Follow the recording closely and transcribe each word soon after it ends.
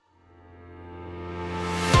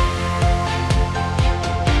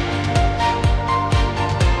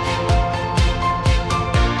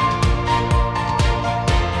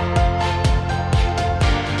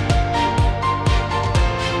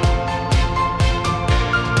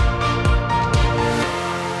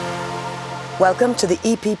Welcome to the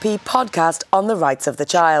EPP podcast on the rights of the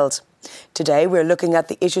child. Today we're looking at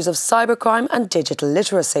the issues of cybercrime and digital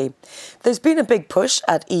literacy. There's been a big push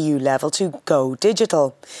at EU level to go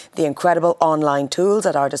digital. The incredible online tools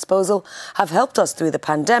at our disposal have helped us through the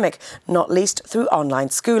pandemic, not least through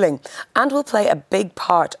online schooling, and will play a big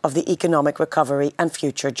part of the economic recovery and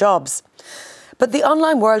future jobs. But the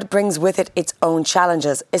online world brings with it its own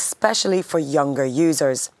challenges, especially for younger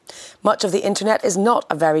users. Much of the internet is not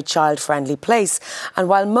a very child-friendly place, and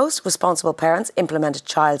while most responsible parents implement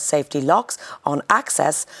child safety locks on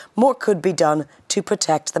access, more could be done to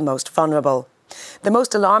protect the most vulnerable. The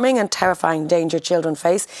most alarming and terrifying danger children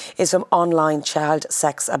face is from online child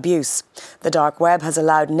sex abuse. The dark web has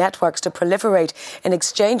allowed networks to proliferate in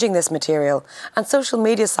exchanging this material, and social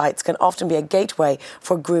media sites can often be a gateway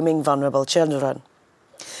for grooming vulnerable children.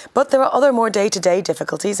 But there are other more day-to-day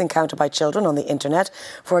difficulties encountered by children on the internet,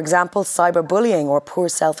 for example, cyberbullying or poor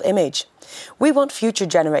self-image. We want future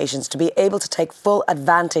generations to be able to take full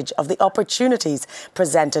advantage of the opportunities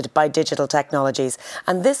presented by digital technologies,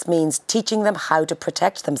 and this means teaching them how to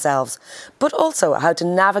protect themselves, but also how to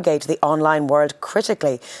navigate the online world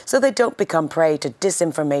critically so they don't become prey to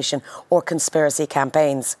disinformation or conspiracy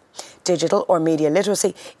campaigns. Digital or media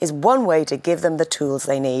literacy is one way to give them the tools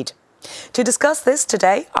they need. To discuss this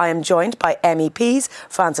today, I am joined by MEPs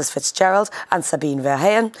Frances Fitzgerald and Sabine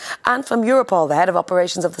Verheyen, and from Europol, the head of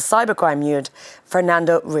operations of the cybercrime unit,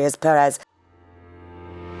 Fernando Ruiz-Perez.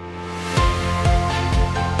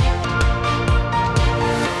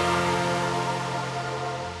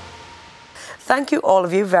 Thank you all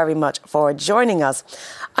of you very much for joining us.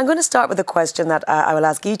 I'm going to start with a question that I will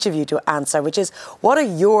ask each of you to answer, which is, what are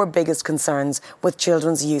your biggest concerns with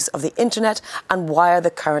children's use of the internet, and why are the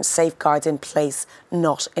current safeguards in place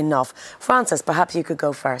not enough? Frances, perhaps you could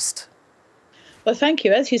go first. Well, thank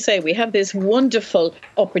you. As you say, we have this wonderful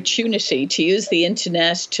opportunity to use the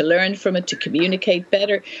internet, to learn from it, to communicate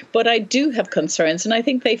better. But I do have concerns, and I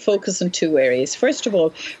think they focus on two areas. First of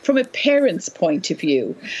all, from a parent's point of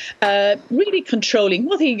view, really controlling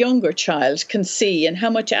what a younger child can see and how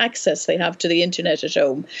much access they have to the internet at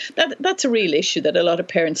home. That's a real issue that a lot of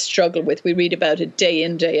parents struggle with. We read about it day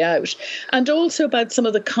in, day out. And also about some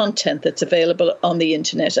of the content that's available on the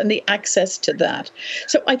internet and the access to that.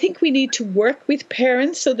 So I think we need to work with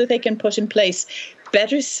parents so that they can put in place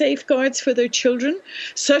better safeguards for their children,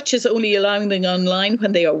 such as only allowing them online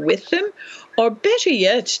when they are with them, or better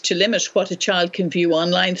yet, to limit what a child can view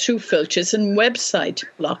online through filters and website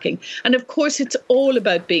blocking. And of course, it's all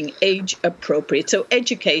about being age appropriate. So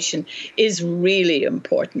education is really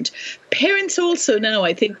important. Parents also now,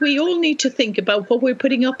 I think we all need to think about what we're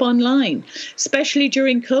putting up online, especially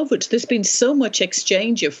during COVID. There's been so much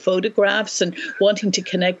exchange of photographs and wanting to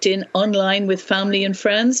connect in online with family and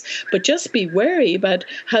friends, but just be wary about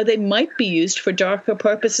how they might be used for darker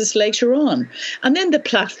purposes later on. And then the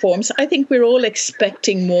platforms, I think we're all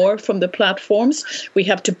expecting more from the platforms. We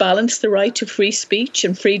have to balance the right to free speech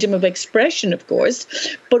and freedom of expression, of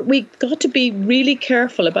course, but we've got to be really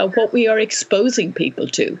careful about what we are exposing people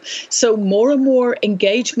to. So more and more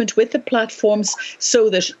engagement with the platforms so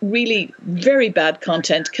that really very bad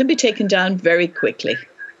content can be taken down very quickly.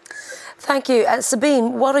 Thank you.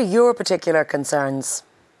 Sabine, what are your particular concerns?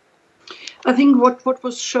 I think what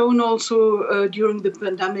was shown also during the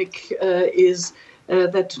pandemic is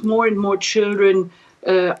that more and more children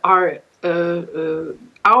are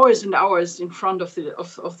hours and hours in front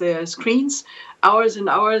of their screens, hours and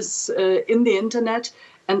hours in the internet.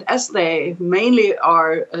 And as they mainly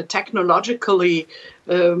are technologically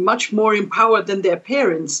much more empowered than their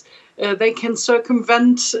parents, they can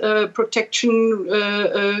circumvent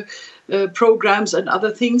protection programs and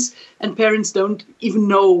other things, and parents don't even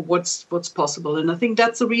know what's possible. And I think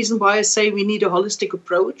that's the reason why I say we need a holistic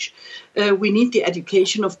approach. We need the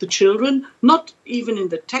education of the children, not even in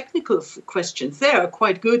the technical questions. They are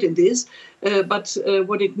quite good in this, but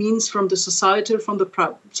what it means from the societal, from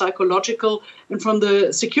the psychological, and from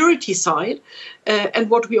the security side. And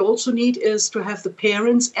what we also need is to have the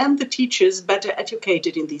parents and the teachers better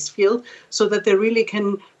educated in this field so that they really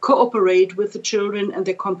can cooperate with the children and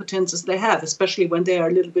the competences they have, especially when they are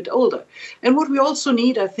a little bit older. And what we also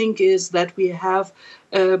need, I think, is that we have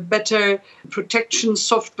better protection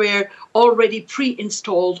software already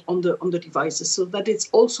pre-installed on the devices, so that it's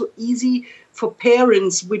also easy for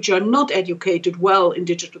parents which are not educated well in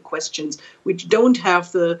digital questions, which don't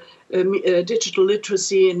have the digital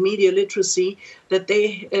literacy and media literacy, that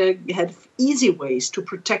they have easy ways to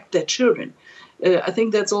protect their children. I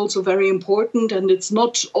think that's also very important, and it's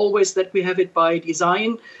not always that we have it by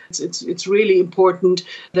design. It's really important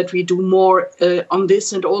that we do more on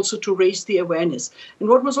this, and also to raise the awareness. And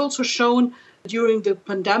what was also shown during the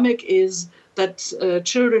pandemic is that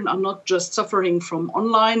children are not just suffering from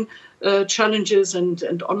online challenges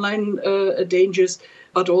and online dangers,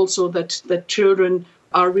 but also that children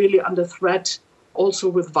are really under threat also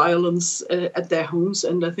with violence at their homes.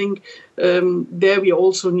 And I think there we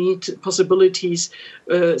also need possibilities,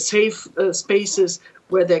 safe spaces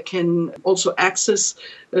where they can also access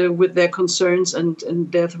with their concerns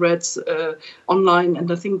and their threats online.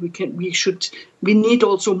 And I think we need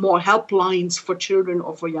also more helplines for children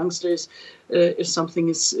or for youngsters if something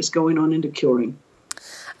is going on in the curing.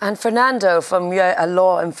 And Fernando, from a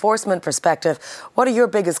law enforcement perspective, what are your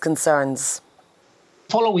biggest concerns?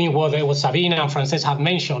 Following what Sabina and Frances have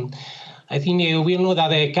mentioned, I think we know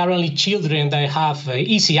that currently children that have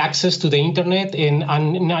easy access to the internet in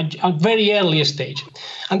a very early stage.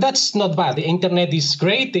 And that's not bad. The internet is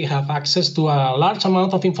great. They have access to a large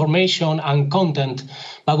amount of information and content.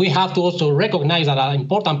 But we have to also recognize that an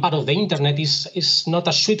important part of the internet is not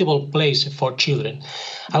a suitable place for children.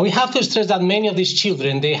 And we have to stress that many of these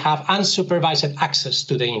children, they have unsupervised access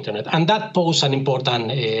to the internet. And that poses an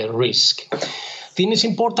important risk. I think it's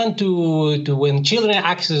important to when children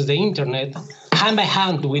access the internet, hand by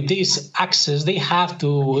hand with this access, they have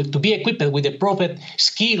to be equipped with the proper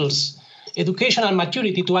skills, education and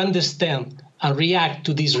maturity to understand and react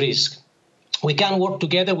to this risk. We can work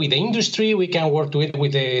together with the industry, we can work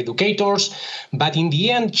with the educators, but in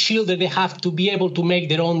the end, children, they have to be able to make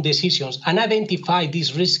their own decisions and identify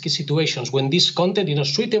these risky situations when this content is not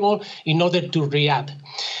suitable in order to react.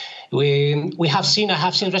 I have seen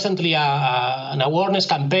recently an awareness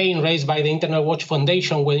campaign raised by the Internet Watch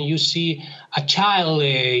Foundation when you see a child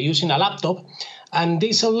using a laptop. And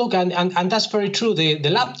they say, look, and that's very true. The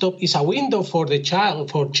laptop is a window for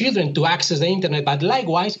children to access the internet, but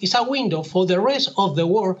likewise, it's a window for the rest of the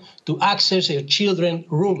world to access your children's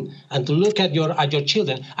room and to look at your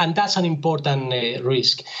children. And that's an important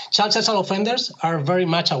risk. Child sexual offenders are very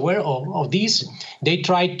much aware of this. They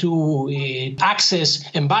try to access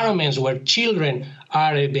environments where children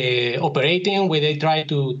are operating, where they try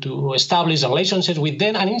to establish relationships with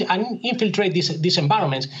them and infiltrate these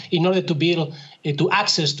environments in order to build to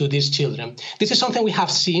access to these children. This is something we have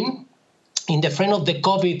seen in the frame of the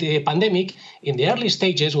COVID pandemic. In the early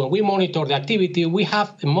stages, when we monitor the activity, we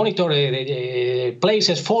have monitored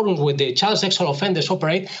places, forums where the child sexual offenders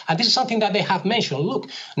operate, and this is something that they have mentioned. Look,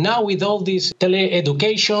 now with all this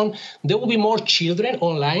tele-education, there will be more children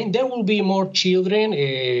online, there will be more children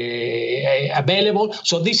available.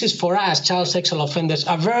 So this is for us, child sexual offenders,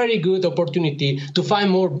 a very good opportunity to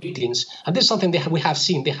find more victims. And this is something that we have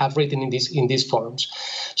seen, they have written in these forums.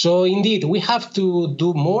 So indeed, we have to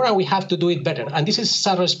do more and we have to do it better. And this is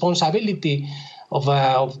a responsibility of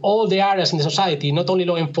all the areas in the society, not only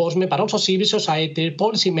law enforcement, but also civil society,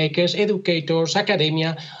 policymakers, educators,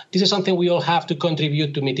 academia. This is something we all have to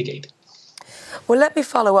contribute to mitigate. Well, let me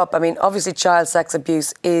follow up. I mean, obviously, child sex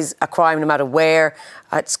abuse is a crime no matter where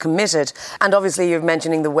it's committed. And obviously, you're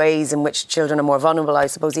mentioning the ways in which children are more vulnerable, I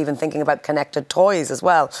suppose, even thinking about connected toys as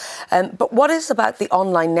well. But what is about the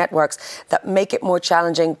online networks that make it more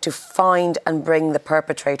challenging to find and bring the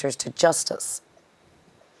perpetrators to justice?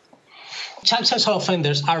 Child sexual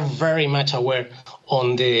offenders are very much aware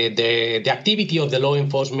on the activity of the law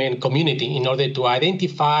enforcement community in order to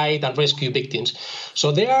identify and rescue victims.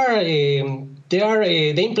 So they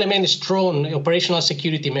implement strong operational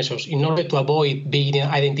security measures in order to avoid being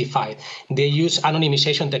identified. They use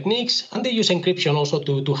anonymization techniques and they use encryption also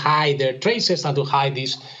to hide their traces and to hide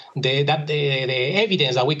the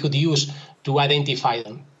evidence that we could use to identify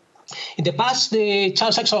them. In the past, the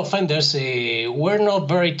child sexual offenders were not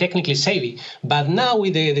very technically savvy, but now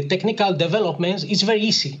with the technical developments, it's very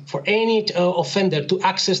easy for any offender to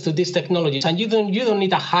access to these technologies, and you don't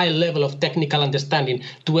need a high level of technical understanding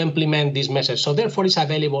to implement these measures. So therefore, it's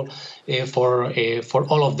available for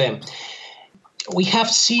all of them. We have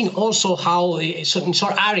seen also how in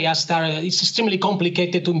some areas that it's extremely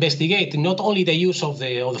complicated to investigate. Not only the use of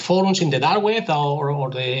the forums in the dark web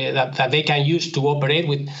that they can use to operate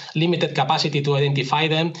with limited capacity to identify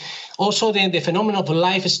them. Also, the phenomenon of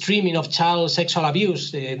live streaming of child sexual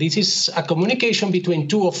abuse. This is a communication between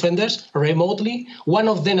two offenders remotely, one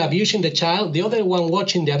of them abusing the child, the other one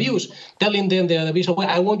watching the abuse, telling them the abuser, well,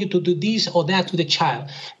 I want you to do this or that to the child.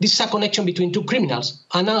 This is a connection between two criminals,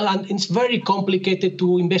 and it's very complicated complicated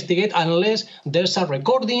to investigate unless there's a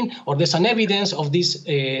recording or there's an evidence of these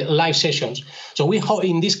live sessions. So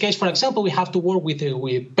in this case, for example, we have to work with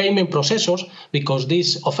payment processors because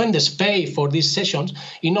these offenders pay for these sessions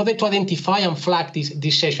in order to identify and flag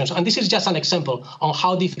these sessions. And this is just an example on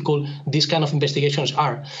how difficult these kind of investigations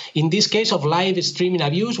are. In this case of live streaming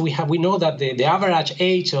abuse, we know that the average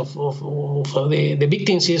age of the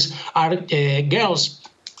victims are girls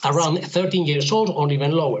around 13 years old or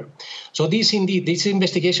even lower. So these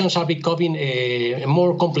investigations are becoming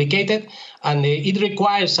more complicated, and it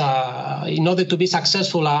requires, in order to be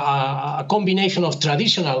successful, a combination of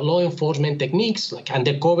traditional law enforcement techniques like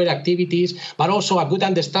undercover activities, but also a good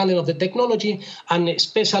understanding of the technology and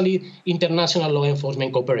especially international law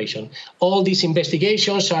enforcement cooperation. All these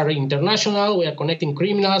investigations are international. We are connecting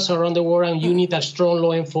criminals around the world, and you need a strong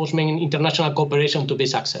law enforcement and international cooperation to be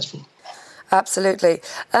successful. Absolutely.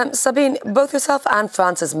 Sabine, both yourself and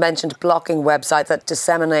Francis mentioned blocking websites that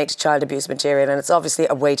disseminate child abuse material, and it's obviously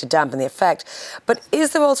a way to dampen the effect. But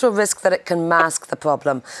is there also a risk that it can mask the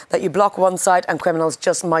problem, that you block one site and criminals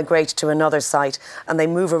just migrate to another site and they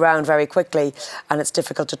move around very quickly and it's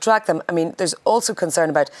difficult to track them? I mean, there's also concern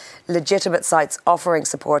about legitimate sites offering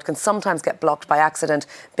support can sometimes get blocked by accident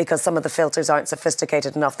because some of the filters aren't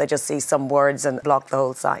sophisticated enough. They just see some words and block the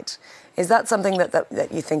whole site. Is that something that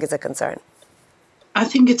you think is a concern? I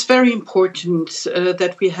think it's very important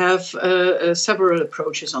that we have several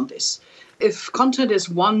approaches on this. If content is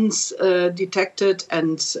once detected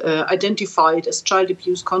and identified as child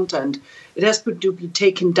abuse content, it has to be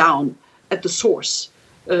taken down at the source.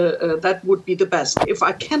 That would be the best. If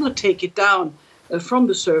I cannot take it down from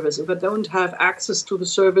the service, if I don't have access to the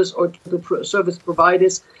service or to the service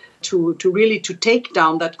providers to take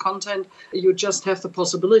down that content, you just have the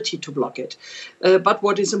possibility to block it. But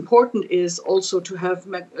what is important is also to have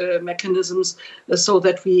mechanisms so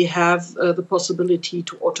that we have the possibility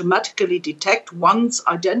to automatically detect once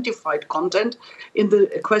identified content in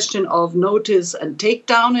the question of notice and take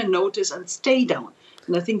down and notice and stay down.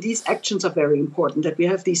 And I think these actions are very important, that we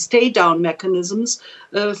have these stay-down mechanisms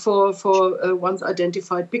for once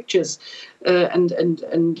identified pictures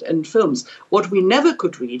and films. What we never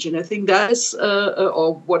could reach, and I think that is,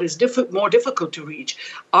 or what is more difficult to reach,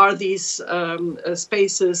 are these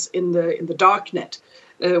spaces in the dark net.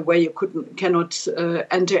 Where you cannot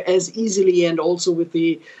enter as easily, and also with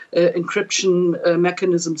the encryption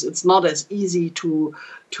mechanisms, it's not as easy to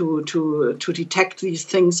detect these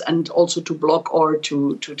things and also to block or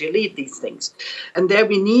to delete these things. And there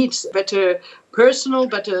we need better personnel,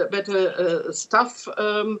 better staff.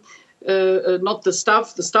 Not the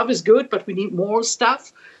staff. The staff is good, but we need more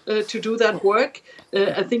staff to do that work.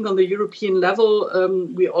 I think on the European level,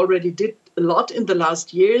 we already did a lot in the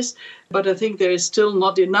last years, but I think there is still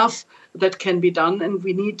not enough that can be done, and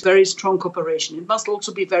we need very strong cooperation. It must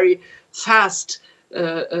also be very fast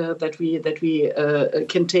that we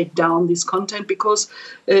can take down this content, because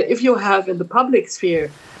if you have in the public sphere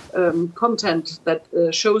content that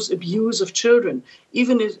shows abuse of children,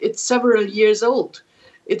 even if it's several years old,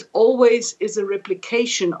 it always is a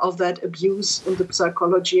replication of that abuse in the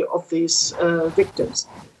psychology of these victims.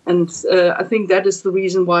 And I think that is the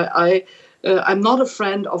reason why I'm not a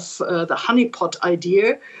friend of the honeypot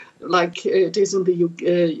idea, like it is in the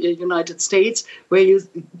United States, where you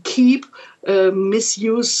keep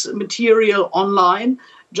misuse material online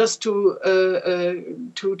just to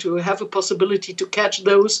have a possibility to catch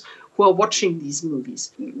those who are watching these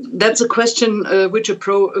movies. That's a question which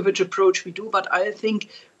approach we do, but I think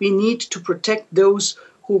we need to protect those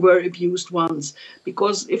who were abused once,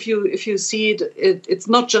 because if you see it, it's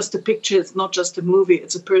not just a picture, it's not just a movie,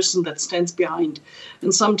 it's a person that stands behind,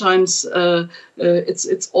 and sometimes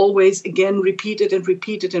it's always again repeated and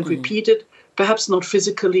repeated and repeated. Perhaps not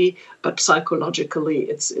physically, but psychologically,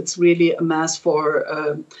 it's really a mass for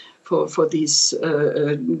these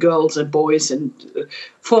girls and boys and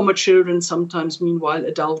former children, sometimes meanwhile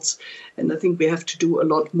adults, and I think we have to do a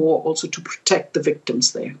lot more also to protect the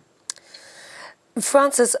victims there.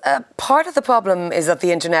 Francis, part of the problem is that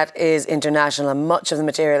the internet is international and much of the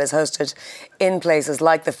material is hosted in places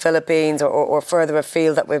like the Philippines or further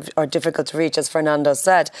afield that are difficult to reach, as Fernando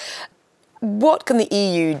said. What can the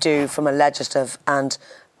EU do from a legislative and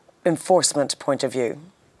enforcement point of view?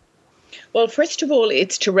 Well, first of all,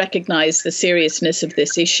 it's to recognise the seriousness of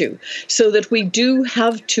this issue so that we do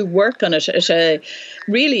have to work on it at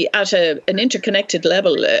an interconnected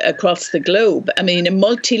level across the globe. I mean, a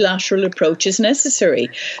multilateral approach is necessary.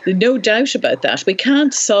 There's no doubt about that. We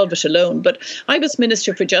can't solve it alone. But I was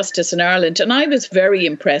Minister for Justice in Ireland, and I was very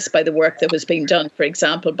impressed by the work that was being done, for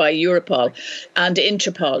example, by Europol and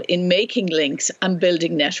Interpol in making links and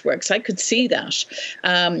building networks. I could see that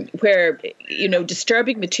where,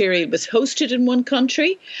 disturbing material was hosted in one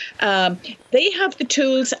country. They have the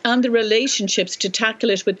tools and the relationships to tackle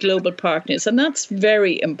it with global partners, and that's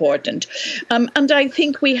very important. And I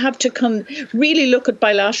think we have to really look at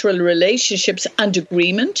bilateral relationships and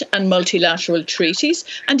agreement and multilateral treaties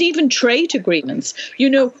and even trade agreements.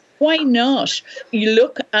 Why not? You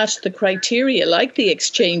look at the criteria like the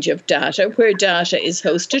exchange of data, where data is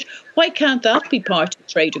hosted. Why can't that be part of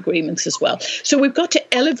trade agreements as well? So we've got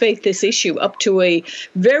to elevate this issue up to a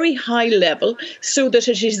very high level so that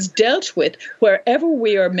it is dealt with wherever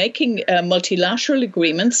we are making multilateral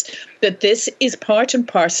agreements, that this is part and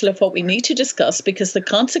parcel of what we need to discuss, because the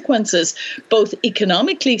consequences, both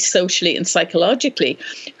economically, socially and psychologically,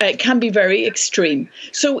 can be very extreme.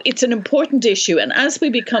 So it's an important issue. And as we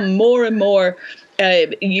become more and more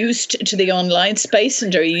used to the online space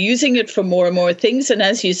and are using it for more and more things, and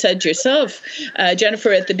as you said yourself,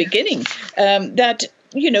 Jennifer, at the beginning, that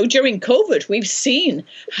during COVID, we've seen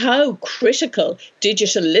how critical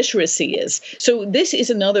digital literacy is. So this is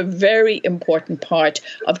another very important part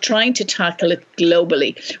of trying to tackle it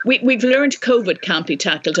globally. We've learned COVID can't be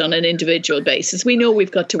tackled on an individual basis. We know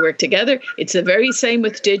we've got to work together. It's the very same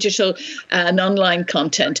with digital and online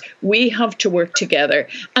content. We have to work together.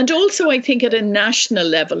 And also, I think at a national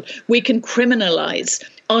level, we can criminalise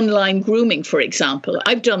online grooming, for example.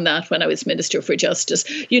 I've done that when I was Minister for Justice.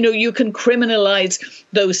 You can criminalise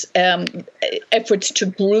those efforts to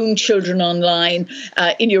groom children online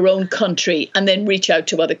in your own country and then reach out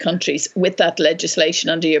to other countries with that legislation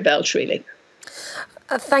under your belt, really.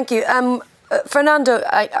 Thank you. Fernando,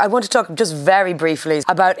 I want to talk just very briefly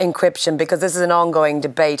about encryption, because this is an ongoing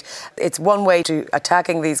debate. It's one way to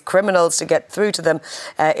attacking these criminals, to get through to them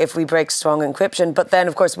if we break strong encryption. But then,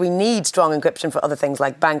 of course, we need strong encryption for other things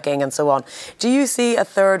like banking and so on. Do you see a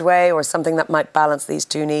third way or something that might balance these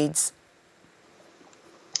two needs?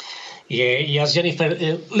 Yes, Jennifer.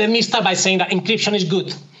 Let me start by saying that encryption is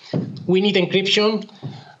good. We need encryption.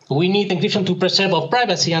 We need encryption to preserve our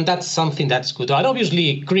privacy, and that's something that's good. And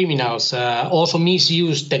obviously, criminals also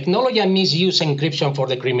misuse technology and misuse encryption for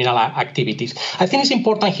the criminal activities. I think it's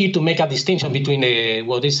important here to make a distinction between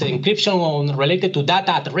what is encryption related to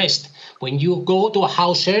data at rest. When you go to a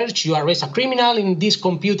house search, you arrest a criminal. In this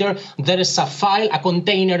computer, there is a file, a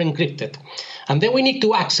container encrypted. And then we need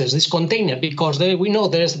to access this container because we know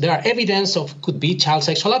there are evidence of could be child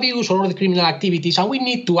sexual abuse or other criminal activities, and we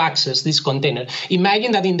need to access this container.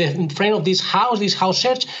 Imagine that in front of this house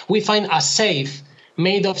search, we find a safe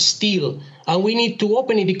made of steel, and we need to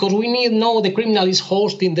open it because we need to know the criminal is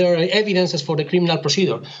hosting their evidences for the criminal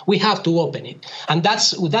procedure. We have to open it. And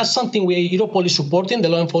that's something Europol is supporting, the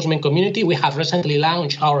law enforcement community. We have recently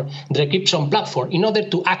launched our decryption platform in order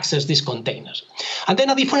to access these containers. And then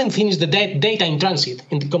a different thing is the data in transit,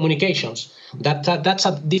 in the communications. That's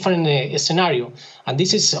a different scenario. And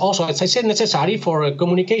this is also, as I said, necessary for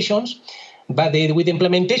communications. But with the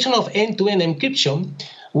implementation of end-to-end encryption,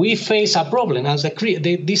 we face a problem. As this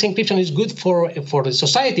encryption is good for the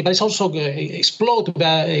society, but it's also exploited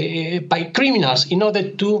by criminals in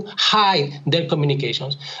order to hide their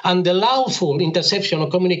communications. And the lawful interception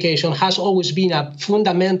of communication has always been a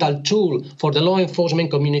fundamental tool for the law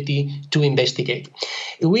enforcement community to investigate.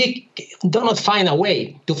 We do not find a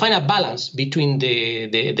way to find a balance between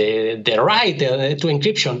the right to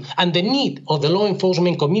encryption and the need of the law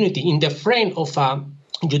enforcement community in the frame of a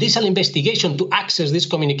judicial investigation to access this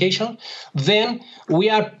communication, then we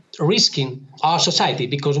are risking our society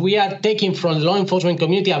because we are taking from the law enforcement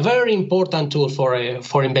community a very important tool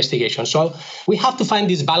for investigation. So we have to find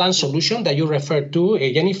this balanced solution that you referred to,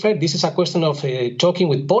 Jennifer. This is a question of talking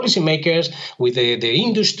with policymakers, with the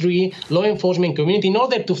industry, law enforcement community, in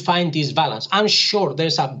order to find this balance. I'm sure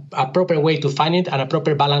there's a proper way to find it and a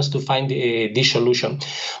proper balance to find this solution.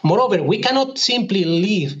 Moreover, we cannot simply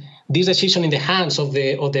leave this decision in the hands of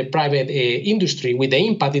the private industry with the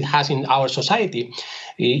impact it has in our society.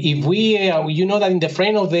 If we, that in the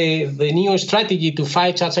frame of the new strategy to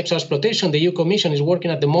fight child sexual exploitation, the EU Commission is working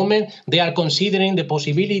at the moment. They are considering the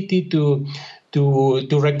possibility to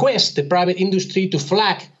request the private industry to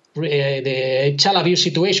flag the child abuse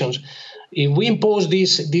situations. If we impose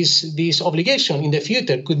this obligation in the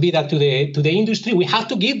future, could be that to the industry, we have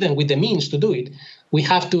to give them with the means to do it. we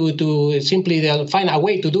have to simply find a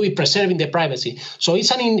way to do it, preserving the privacy. So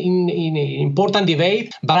it's an important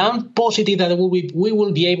debate, but I'm positive that we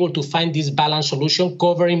will be able to find this balanced solution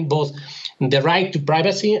covering both the right to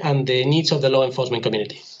privacy and the needs of the law enforcement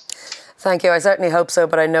community. Thank you. I certainly hope so,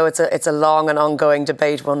 but I know it's a long and ongoing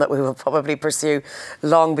debate, one that we will probably pursue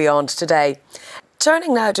long beyond today.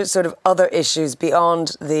 Turning now to sort of other issues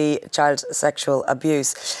beyond the child sexual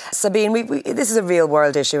abuse. Sabine, this is a real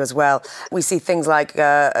world issue as well. We see things like,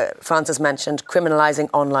 Francis mentioned, criminalising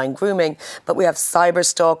online grooming, but we have cyber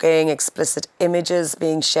stalking, explicit images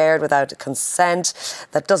being shared without consent.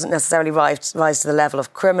 That doesn't necessarily rise to the level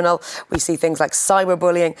of criminal. We see things like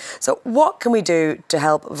cyberbullying. So what can we do to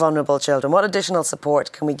help vulnerable children? What additional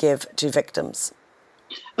support can we give to victims?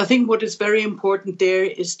 I think what is very important there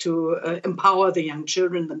is to empower the young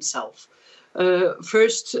children themselves.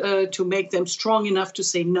 First, to make them strong enough to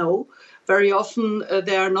say no. Very often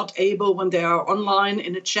they are not able, when they are online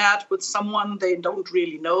in a chat with someone they don't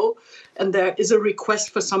really know, and there is a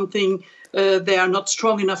request for something, they are not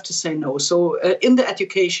strong enough to say no. So in the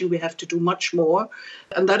education, we have to do much more.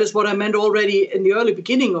 And that is what I meant already in the early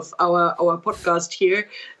beginning of our podcast here,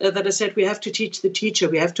 that I said we have to teach the teacher.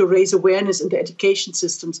 We have to raise awareness in the education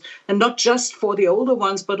systems, and not just for the older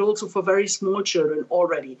ones, but also for very small children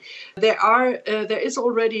already. There is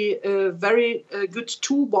already a very good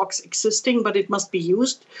toolbox existing, but it must be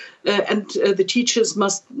used. And the teachers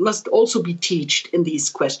must also be taught in these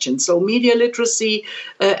questions. So media literacy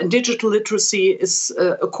and digital literacy is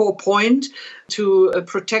a core point to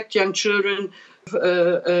protect young children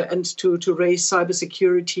and to raise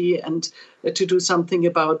cybersecurity and to do something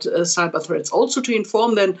about cyber threats. Also to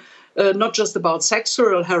inform them not just about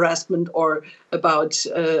sexual harassment or about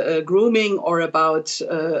grooming or about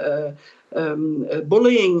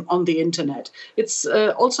bullying on the internet. It's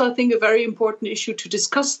also, I think, a very important issue to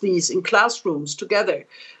discuss these in classrooms together,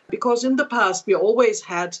 because in the past we always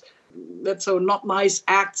had, let's say, not nice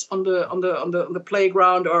acts on the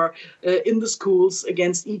playground or in the schools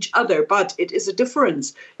against each other. But it is a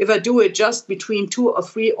difference if I do it just between 2 or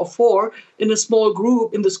 3 or 4 in a small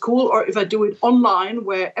group in the school, or if I do it online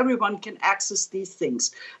where everyone can access these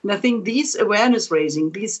things. And I think these awareness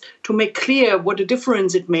raising, these to make clear what a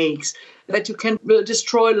difference it makes, that you can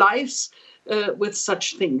destroy lives with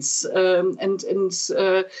such things.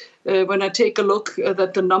 When I take a look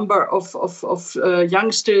at the number of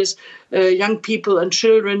youngsters, young people and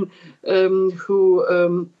children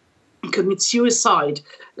who commit suicide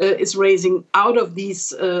is raising out of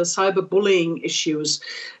these cyberbullying issues,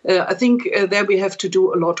 I think there we have to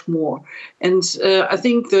do a lot more. And I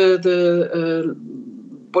think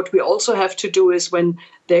what we also have to do is, when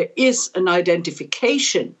there is an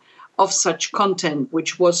identification of such content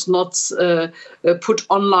which was not put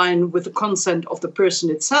online with the consent of the person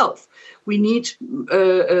itself, we need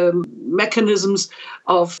mechanisms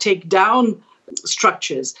of take-down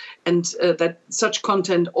structures, and that such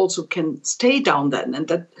content also can stay down then, and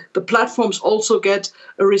that the platforms also get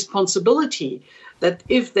a responsibility that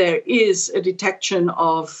if there is a detection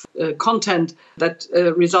of content that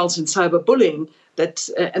results in cyberbullying, that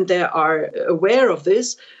and they are aware of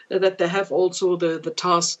this, that they have also the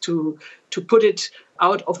task to put it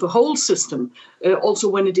out of the whole system, also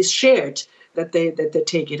when it is shared, that they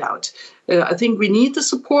take it out. I think we need the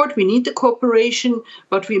support, we need the cooperation,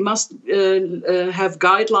 but we must have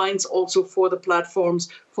guidelines also for the platforms,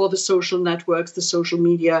 for the social networks, the social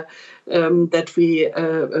media, that we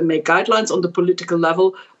make guidelines on the political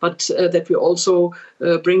level, but that we also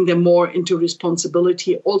bring them more into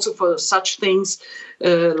responsibility also for such things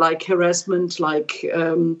like harassment, like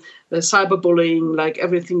cyberbullying, like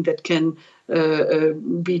everything that can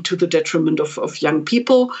be to the detriment of young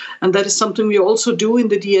people. And that is something we also do in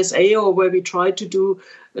the DSA, or where we try to do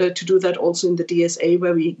that also in the DSA,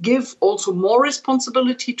 where we give also more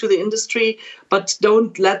responsibility to the industry, but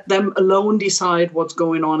don't let them alone decide what's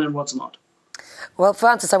going on and what's not. Well,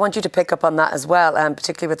 Francis, I want you to pick up on that as well,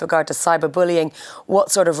 particularly with regard to cyberbullying.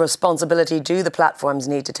 What sort of responsibility do the platforms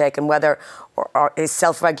need to take, and whether or is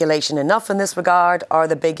self-regulation enough in this regard? Are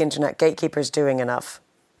the big internet gatekeepers doing enough?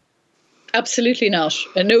 Absolutely not.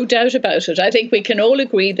 No doubt about it. I think we can all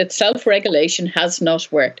agree that self-regulation has not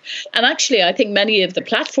worked. And actually, I think many of the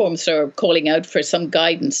platforms are calling out for some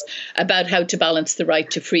guidance about how to balance the right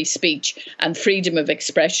to free speech and freedom of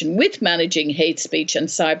expression with managing hate speech and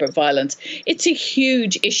cyber violence. It's a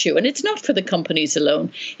huge issue, and it's not for the companies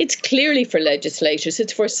alone. It's clearly for legislators.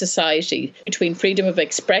 It's for society, between freedom of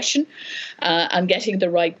expression and getting the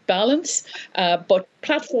right balance. But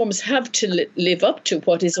platforms have to live up to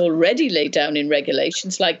what is already laid down in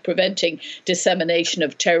regulations, like preventing dissemination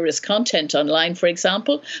of terrorist content online, for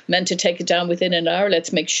example, meant to take it down within an hour.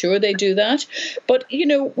 Let's make sure they do that. But,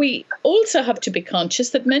 we also have to be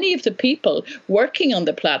conscious that many of the people working on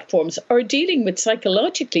the platforms are dealing with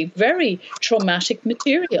psychologically very traumatic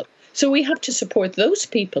material. So we have to support those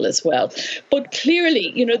people as well. But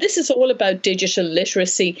clearly, this is all about digital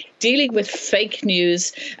literacy, dealing with fake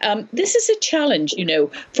news. This is a challenge,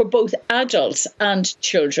 for both adults and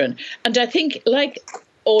children. And I think, like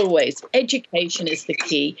always, education is the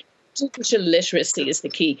key. Digital literacy is the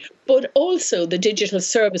key. But also the Digital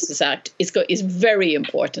Services Act is very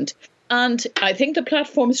important. And I think the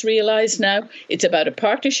platforms realise now it's about a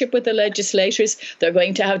partnership with the legislators. They're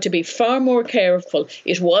going to have to be far more careful.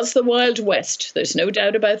 It was the Wild West. There's no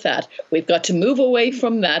doubt about that. We've got to move away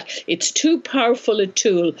from that. It's too powerful a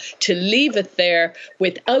tool to leave it there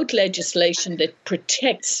without legislation that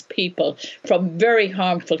protects people from very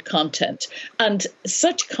harmful content, and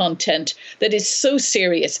such content that is so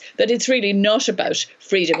serious that it's really not about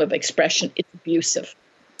freedom of expression. It's abusive.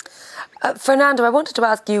 Fernando, I wanted to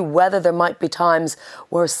ask you whether there might be times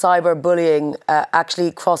where cyberbullying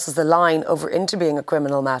actually crosses the line over into being a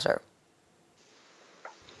criminal matter.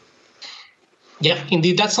 Yeah,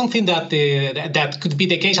 indeed, that's something that that could be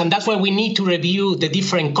the case, and that's why we need to review the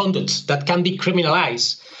different conducts that can be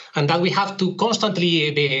criminalized, and that we have to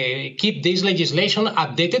constantly keep this legislation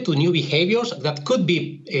updated to new behaviors that could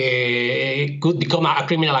become a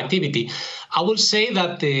criminal activity. I will say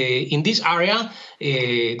that in this area,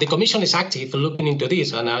 the Commission is active looking into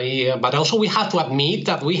this, but also we have to admit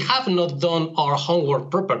that we have not done our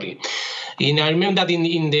homework properly. And I remember that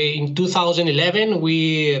in 2011,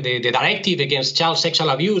 the directive against child sexual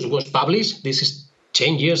abuse was published. This is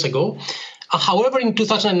 10 years ago. However, in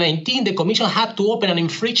 2019, the Commission had to open an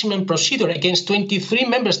infringement procedure against 23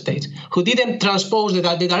 member states who didn't transpose the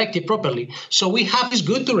directive properly. So it's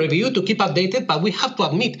good to review, to keep updated, but we have to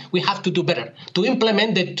admit we have to do better, to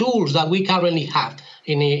implement the tools that we currently have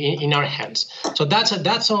in our hands. So that's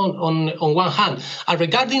on one hand.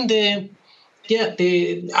 Regarding the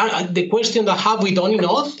question that have we done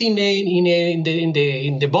enough in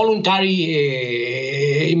the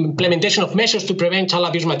voluntary implementation of measures to prevent child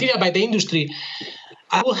abuse material by the industry,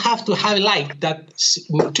 I will have to highlight that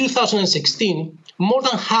in 2016, more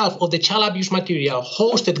than half of the child abuse material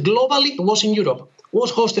hosted globally was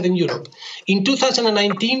hosted in Europe. In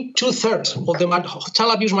 2019, 2/3 of the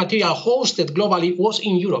child abuse material hosted globally was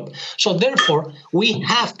in Europe. So therefore, we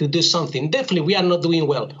have to do something. Definitely, we are not doing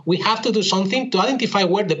well. We have to do something to identify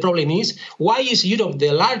where the problem is. Why is Europe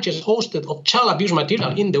the largest hosted of child abuse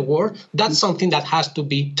material in the world? That's something that has to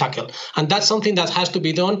be tackled. And that's something that has to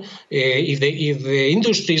be done. If the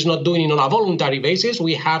industry is not doing it on a voluntary basis,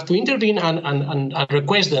 we have to intervene and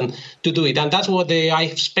request them to do it. And that's what I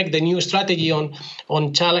expect the new strategy on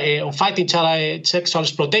fighting child sexual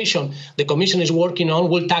exploitation the Commission is working on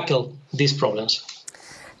will tackle these problems.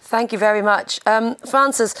 Thank you very much.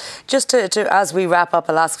 Francis, just to as we wrap up,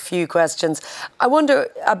 I'll ask a few questions. I wonder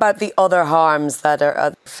about the other harms that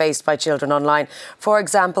are faced by children online. For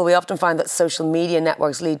example, we often find that social media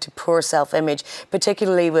networks lead to poor self-image,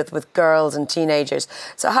 particularly with girls and teenagers.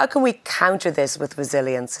 So how can we counter this with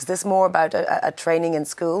resilience? Is this more about a training in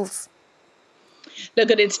schools?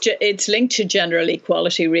 Look, it's linked to gender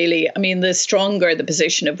equality, really. I mean, the stronger the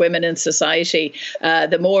position of women in society,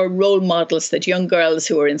 the more role models that young girls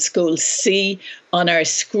who are in school see on our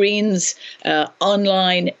screens,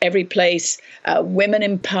 online, every place. Women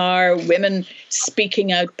in power, women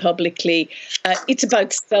speaking out publicly. It's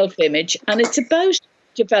about self-image, and it's about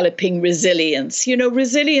developing resilience.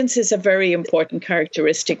 Resilience is a very important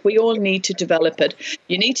characteristic. We all need to develop it.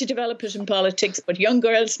 You need to develop it in politics, but young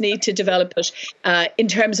girls need to develop it in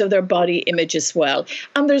terms of their body image as well.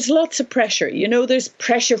 And there's lots of pressure. There's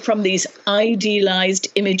pressure from these idealized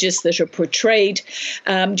images that are portrayed,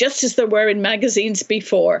 just as there were in magazines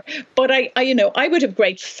before. But I would have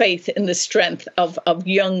great faith in the strength of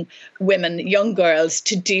young women, young girls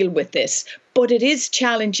to deal with this. But it is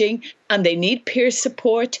challenging, and they need peer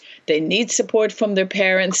support. They need support from their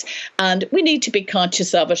parents. And we need to be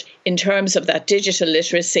conscious of it in terms of that digital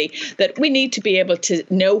literacy, that we need to be able to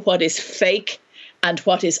know what is fake and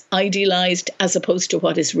what is idealized as opposed to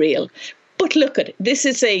what is real. But look at it. This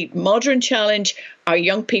is a modern challenge. Our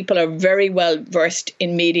young people are very well versed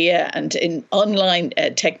in media and in online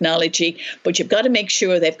technology, but you've got to make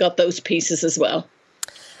sure they've got those pieces as well.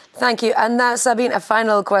 Thank you. And now, Sabine, a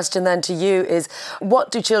final question then to you is,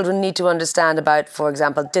 what do children need to understand about, for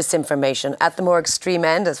example, disinformation? At the more extreme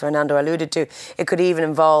end, as Fernando alluded to, it could even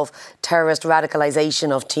involve terrorist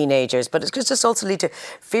radicalisation of teenagers, but it could just also lead to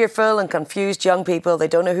fearful and confused young people. They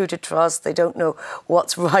don't know who to trust. They don't know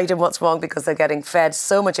what's right and what's wrong because they're getting fed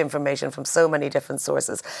so much information from so many different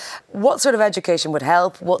sources. What sort of education would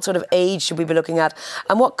help? What sort of age should we be looking at?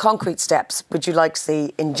 And what concrete steps would you like to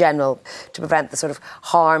see in general to prevent the sort of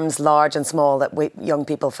harms, large and small, that young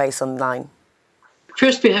people face online?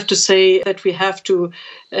 First, we have to say that we have to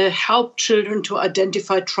help children to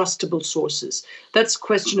identify trustable sources. That's a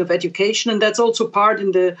question of education, and that's also part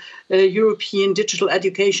in the European Digital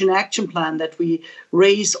Education Action Plan that we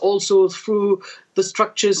raise also through the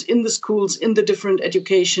structures in the schools, in the different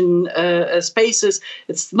education spaces.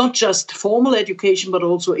 It's not just formal education, but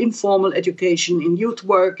also informal education in youth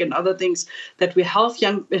work and other things that we help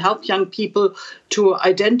young people to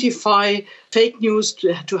identify fake news,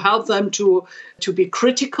 to help them to be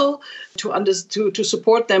critical, to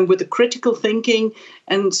support them with the critical thinking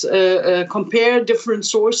and compare different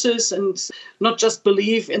sources and not just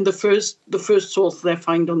believe in the first source they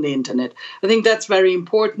find on the internet. I think that's very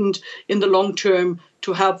important in the long term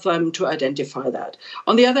to help them to identify that.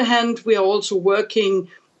 On the other hand, we are also working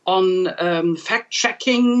on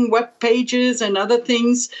fact-checking web pages and other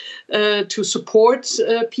things to support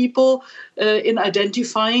people in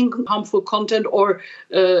identifying harmful content or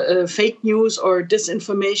fake news or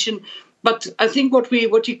disinformation. But I think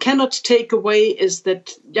what you cannot take away is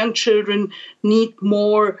that young children need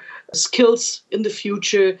more skills in the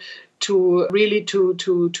future to really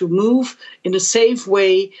to move in a safe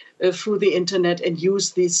way through the internet and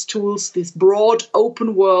use these tools, this broad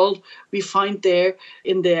open world we find there,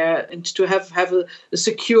 and to have a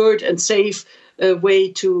secured and safe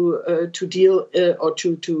way to deal or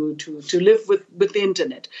to live with the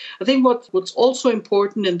internet. I think what's also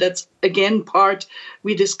important, and that's again part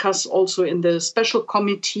we discuss also in the special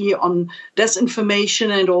committee on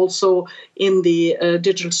disinformation and also in the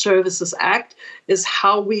Digital Services Act, is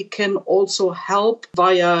how we can also help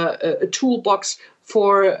via a toolbox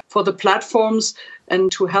for the platforms and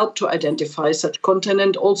to help to identify such content,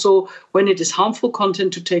 and also when it is harmful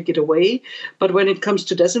content to take it away. But when it comes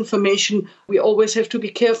to disinformation, we always have to be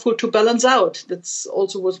careful to balance out. That's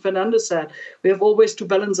also what Fernando said. We have always to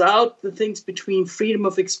balance out the things between freedom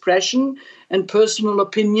of expression and personal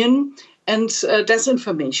opinion and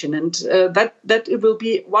disinformation. And that it will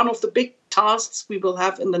be one of the big tasks we will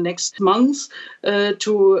have in the next months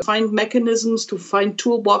to find mechanisms, to find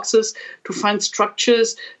toolboxes, to find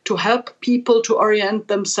structures, to help people to orient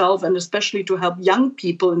themselves, and especially to help young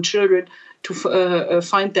people and children to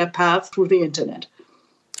find their path through the internet.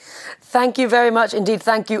 Thank you very much. Indeed,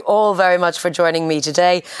 thank you all very much for joining me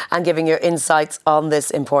today and giving your insights on this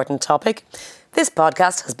important topic. This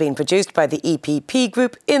podcast has been produced by the EPP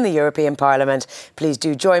Group in the European Parliament. Please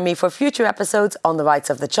do join me for future episodes on the rights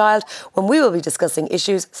of the child, when we will be discussing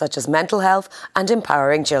issues such as mental health and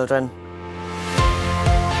empowering children.